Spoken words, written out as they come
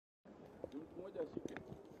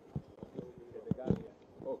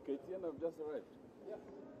Okay, Tiana, I've just arrived. Yeah.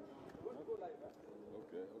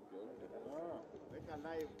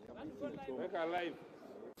 Okay. Make a live.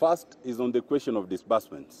 First is on the question of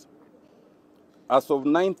disbursements. As of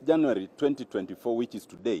 9th January 2024, which is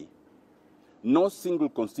today, no single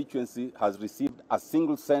constituency has received a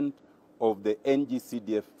single cent of the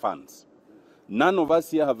NGCDF funds. None of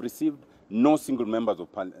us here have received no single member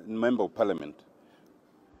of parliament.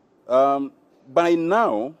 By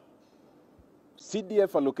now,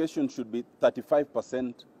 CDF allocation should be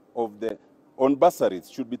 35% of the, on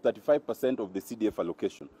bursaries, should be 35% of the CDF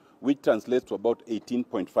allocation, which translates to about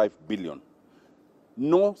 18.5 billion.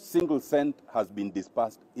 No single cent has been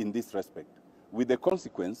disbursed in this respect, with the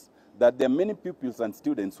consequence that there are many pupils and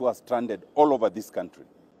students who are stranded all over this country.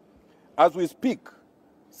 As we speak,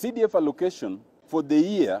 CDF allocation for the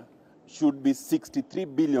year should be 63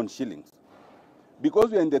 billion shillings.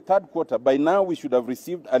 Because we are in the third quarter, by now we should have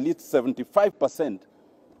received at least 75%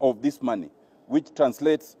 of this money, which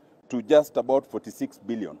translates to just about 46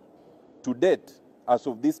 billion. To date, as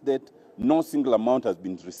of this date, no single amount has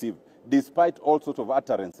been received, despite all sorts of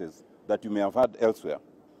utterances that you may have heard elsewhere.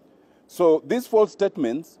 So these false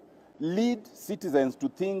statements lead citizens to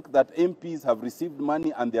think that MPs have received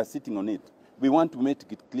money and they are sitting on it. We want to make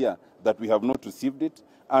it clear that we have not received it,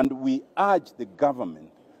 and we urge the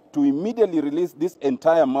government to immediately release this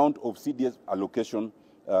entire amount of CDF allocation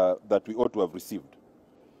that we ought to have received.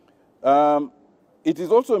 It is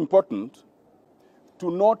also important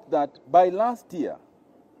to note that by last year,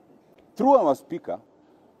 through our speaker,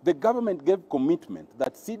 the government gave commitment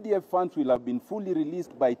that CDF funds will have been fully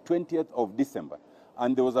released by 20th of December.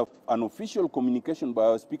 And there was an official communication by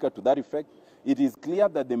our speaker to that effect. It is clear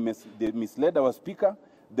that they misled our speaker,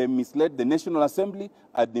 they misled the National Assembly,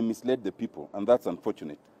 and they misled the people, and that's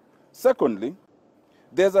unfortunate. Secondly,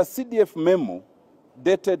 there's a CDF memo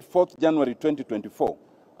dated 4th January 2024,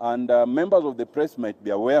 and members of the press might be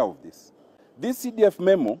aware of this. This CDF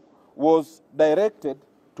memo was directed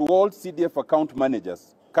to all CDF account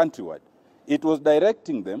managers countrywide. It was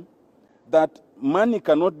directing them that money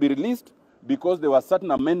cannot be released because there were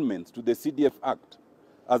certain amendments to the CDF Act,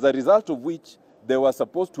 as a result of which they were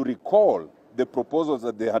supposed to recall the proposals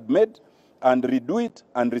that they had made and redo it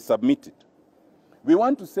and resubmit it. We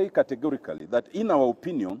want to say categorically that, in our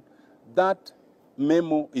opinion, that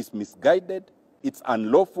memo is misguided, it's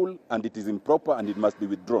unlawful, and it is improper, and it must be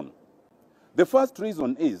withdrawn. The first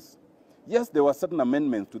reason is, yes, there were certain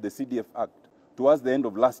amendments to the CDF Act towards the end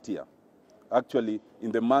of last year, actually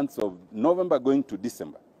in the months of November going to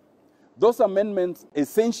December. Those amendments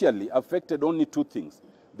essentially affected only two things.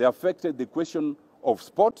 They affected the question of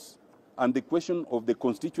sports and the question of the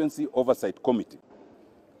Constituency Oversight Committee.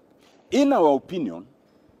 In our opinion,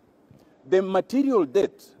 the material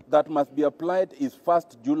date that must be applied is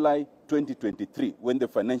 1st July 2023, when the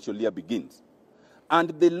financial year begins. And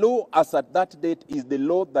the law as at that date is the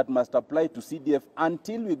law that must apply to CDF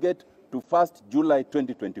until we get to 1st July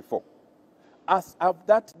 2024. As of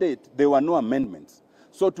that date, there were no amendments.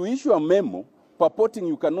 So to issue a memo purporting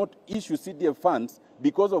you cannot issue CDF funds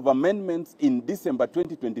because of amendments in December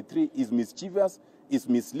 2023 is mischievous, is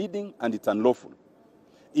misleading, and it's unlawful.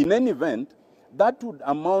 In any event, that would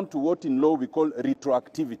amount to what in law we call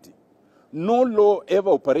retroactivity. No law ever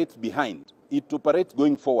operates behind. It operates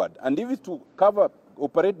going forward. And if it's to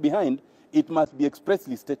operate behind, it must be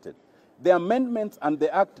expressly stated. The amendments and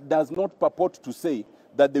the Act does not purport to say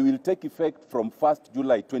that they will take effect from 1st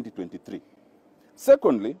July 2023.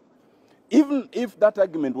 Secondly, even if that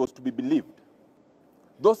argument was to be believed,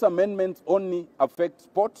 those amendments only affect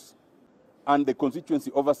sports and the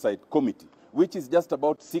Constituency Oversight Committee, which is just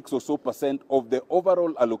about 6% or so of the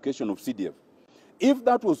overall allocation of CDF. If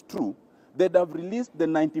that was true, they'd have released the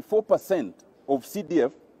 94% of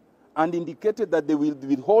CDF and indicated that they will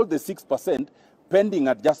withhold the 6% pending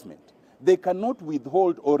adjustment. They cannot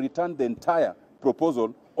withhold or return the entire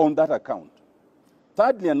proposal on that account.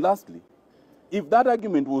 Thirdly and lastly, if that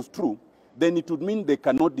argument was true, then it would mean they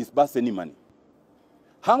cannot disburse any money.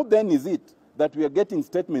 How then is it that we are getting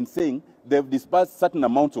statements saying they've disbursed certain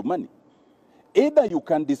amounts of money? Either you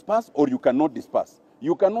can disburse or you cannot disburse.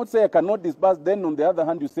 You cannot say I cannot disburse, then on the other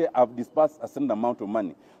hand you say I've disbursed a certain amount of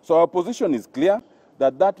money. So our position is clear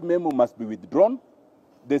that that memo must be withdrawn.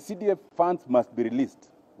 The CDF funds must be released.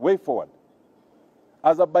 Way forward.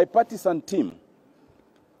 As a bipartisan team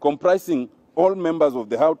comprising all members of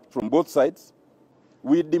the House from both sides,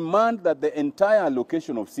 we demand that the entire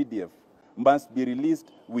allocation of CDF must be released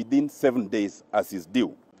within 7 days as is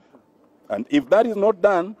due. And if that is not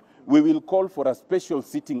done, we will call for a special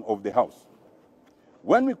sitting of the House.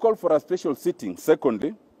 When we call for a special sitting,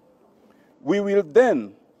 secondly, We will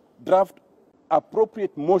then draft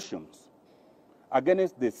appropriate motions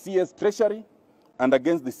against the CS Treasury and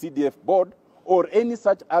against the CDF board or any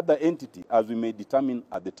such other entity as we may determine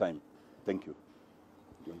at the time. Thank you.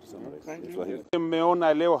 Do you want to summarize?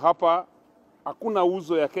 Mmeona leo hapa hakuna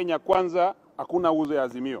uzo ya Kenya Kwanza, hakuna uzo ya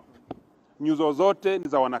Azimio. Nyuzo zote ni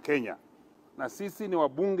za Wanakenya. Na sisi ni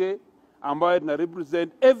wabunge ambao tuna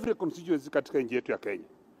represent every constituency katika nchi yetu ya Kenya.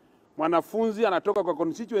 Mwanafunzi anatoka kwa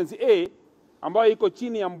constituency A ambayo iko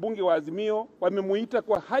chini ya mbunge wa Azimio, wamemuita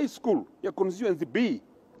kwa high school ya constituency B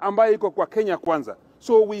ambayo iko kwa Kenya Kwanza.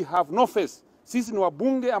 So we have no face. Sisi ni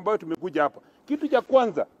wabunge ambao tumekuja hapa. Kitu cha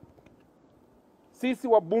kwanza, sisi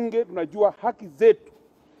wabunge tunajua haki zetu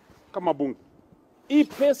kama bunge. Hii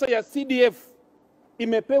pesa ya CDF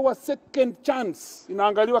imepewa second chance,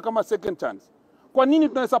 inaangaliwa kama second chance. Kwa nini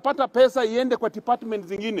tunaweza pata pesa iende kwa department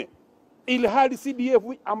zingine, ili hali CDF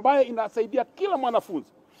ambayo inasaidia kila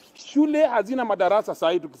mwanafunzi? Shule hazina madarasa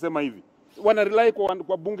saa hii, tukisema hivi wana rely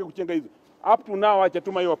kwa bunge kuchenga hizo. Up to now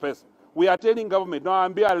hajatuma hiyo pesa. We are telling government,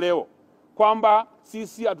 nawaambia leo kwamba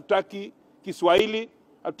sisi hatutaki Kiswahili,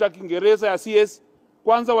 hatutaki Kiingereza ya CS.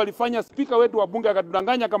 Kwanza walifanya speaker wetu wa bunge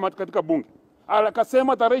akatudanganya kama katika bunge.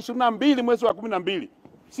 Akasema tarehe 22 mwezi wa 12.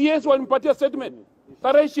 CS walimpatia statement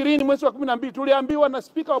tarehe 20 mwezi wa 12. Tuliambiwa na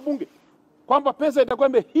speaker wa bunge kwamba pesa itakuwa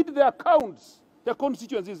hit the accounts ya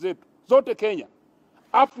constituencies zetu zote Kenya.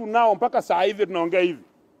 Up to now mpaka saa hivi tunaongea hivi.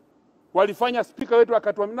 Walifanya speaker wetu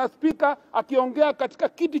akatuambia, na speaker akiongea katika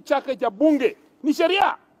kiti chake cha bunge ni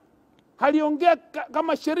sheria. Haliongea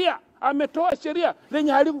kama sheria, ametoa sheria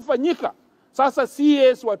lenye halikufanyika. Sasa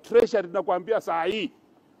CS wa Treasury tunakuambia saa hii,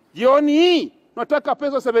 jioni hii nataka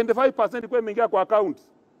pesa 75% kwa imeingia kwa account.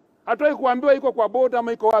 Hatoi kuambiwa iko kwa board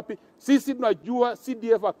ama iko wapi. Sisi tunajua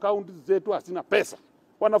CDF account zetu hasina pesa.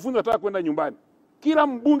 Wanafunzi wataka kwenda nyumbani. Kila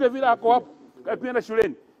mbunge vile ako hapo akienda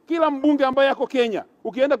shuleni. Kila mbunge ambaye yako Kenya,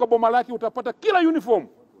 ukienda kwa boma lake utapata kila uniform.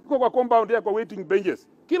 Iko kwa compound ya kwa waiting benches.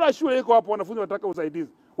 Kila shule iko hapo, wanafunzi wataka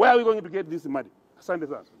usaidizi. Where are we going to get this money? Asante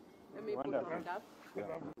sana.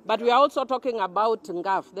 But we are also talking about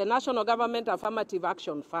NGAF, the National Government Affirmative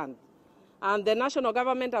Action Fund. And the National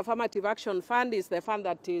Government Affirmative Action Fund is the fund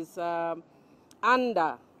that is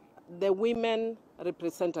under the women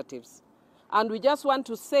representatives. And we just want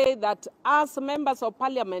to say that as members of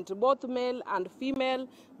parliament, both male and female,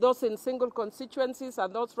 those in single constituencies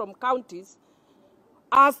and those from counties,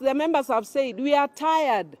 as the members have said, we are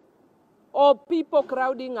tired of people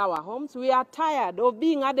crowding our homes. We are tired of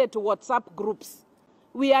being added to WhatsApp groups.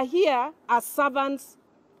 We are here as servants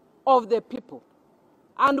of the people.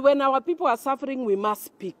 And when our people are suffering, we must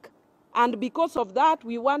speak. And because of that,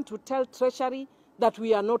 we want to tell Treasury that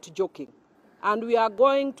we are not joking. And we are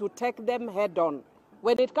going to take them head on.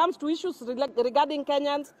 When it comes to issues regarding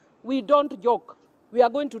Kenyans, we don't joke. We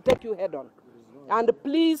are going to take you head on. And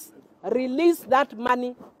please release that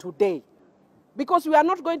money today. Because we are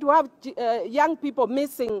not going to have young people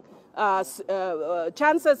missing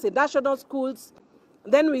chances in national schools.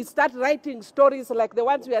 Then we start writing stories like the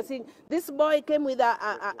ones we are seeing. This boy came with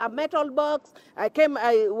a metal box. I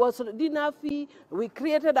was dinner fee. We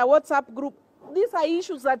created a WhatsApp group. These are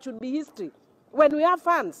issues that should be history. When we have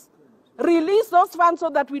funds, release those funds so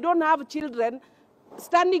that we don't have children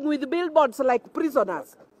standing with billboards like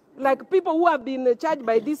prisoners, like people who have been charged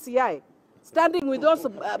by DCI, standing with those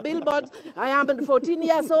billboards. I am 14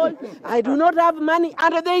 years old. I do not have money.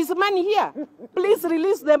 And there is money here. Please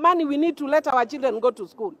release the money. We need to let our children go to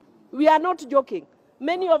school. We are not joking.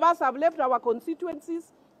 Many of us have left our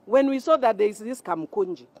constituencies when we saw that there is this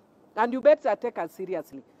kamkunji. And you better take us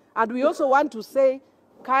seriously. And we also want to say,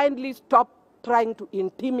 kindly stop trying to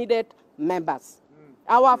intimidate members.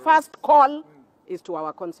 Our first call is to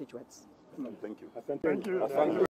our constituents. Thank you. Thank you.